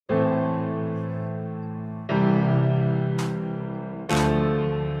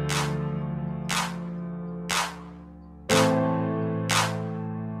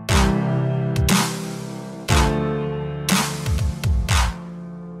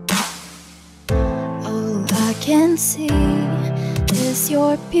can see is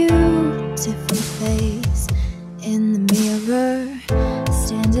your beautiful face in the mirror,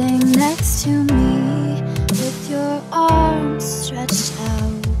 standing next to me with your arms stretched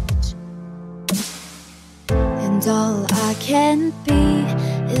out. And all I can be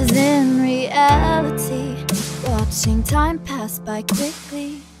is in reality, watching time pass by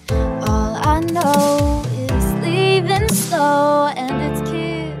quickly. All I know is leaving slow, and it's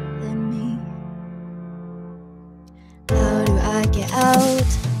killing me. How do I get out?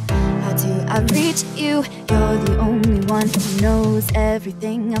 How do I reach you? You're the only one who knows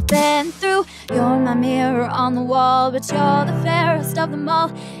everything I've been through. You're my mirror on the wall, but you're the fairest of them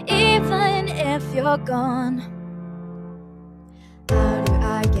all, even if you're gone. How do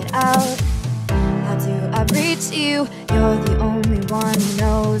I get out? How do I reach you? You're the only one who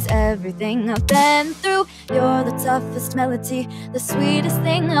knows everything I've been through. You're the toughest melody, the sweetest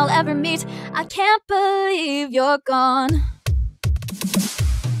thing I'll ever meet. I can't believe you're gone.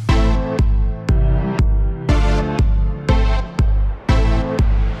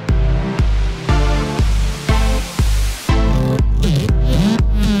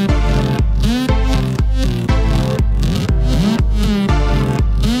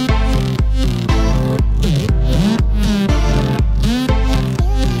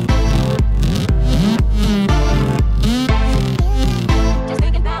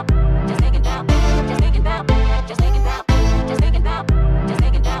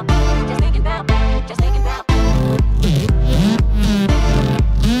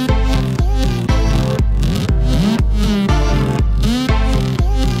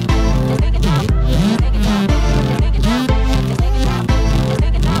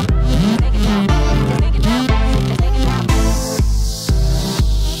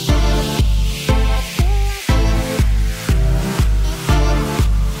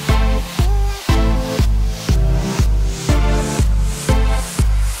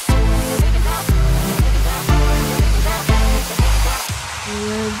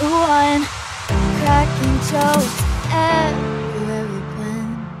 Cracking jokes everywhere we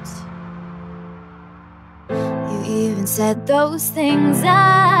went. You even said those things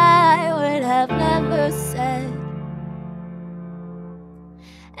I would have never said.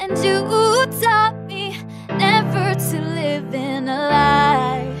 And you taught me never to live in a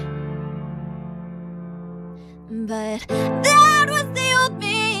lie. But that was the old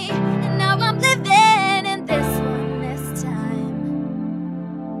me, and now I'm living in this one this time.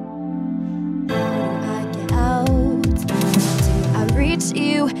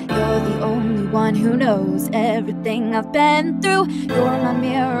 You, you're the only one who knows everything I've been through. You're my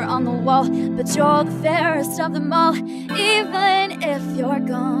mirror on the wall, but you're the fairest of them all, even if you're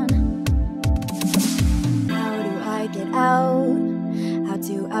gone. How do I get out? How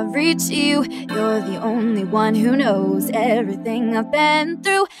do I reach you? You're the only one who knows everything I've been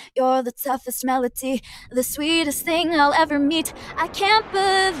through. You're the toughest melody, the sweetest thing I'll ever meet. I can't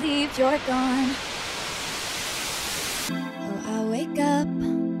believe you're gone. Wake up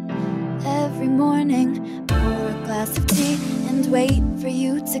every morning, pour a glass of tea and wait for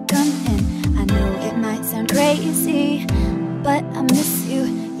you to come in. I know it might sound crazy, but I miss you.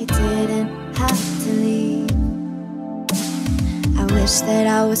 You didn't have to leave. I wish that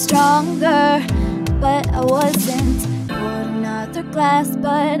I was stronger, but I wasn't. Poured another glass,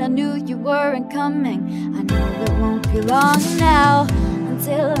 but I knew you weren't coming. I know it won't be long now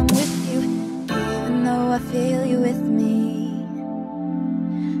until I'm with you, even though I feel you with me.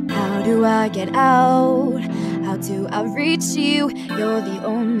 How do I get out? How do I reach you? You're the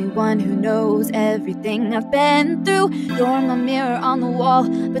only one who knows everything I've been through. You're my mirror on the wall,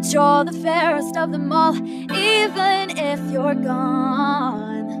 but you're the fairest of them all, even if you're gone.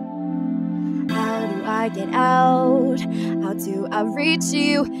 How do I get out? How do I reach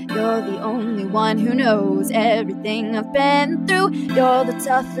you? You're the only one who knows everything I've been through. You're the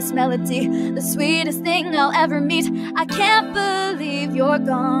toughest melody, the sweetest thing I'll ever meet. I can't believe you're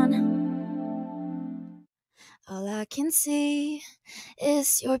gone. All I can see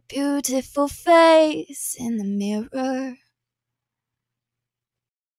is your beautiful face in the mirror.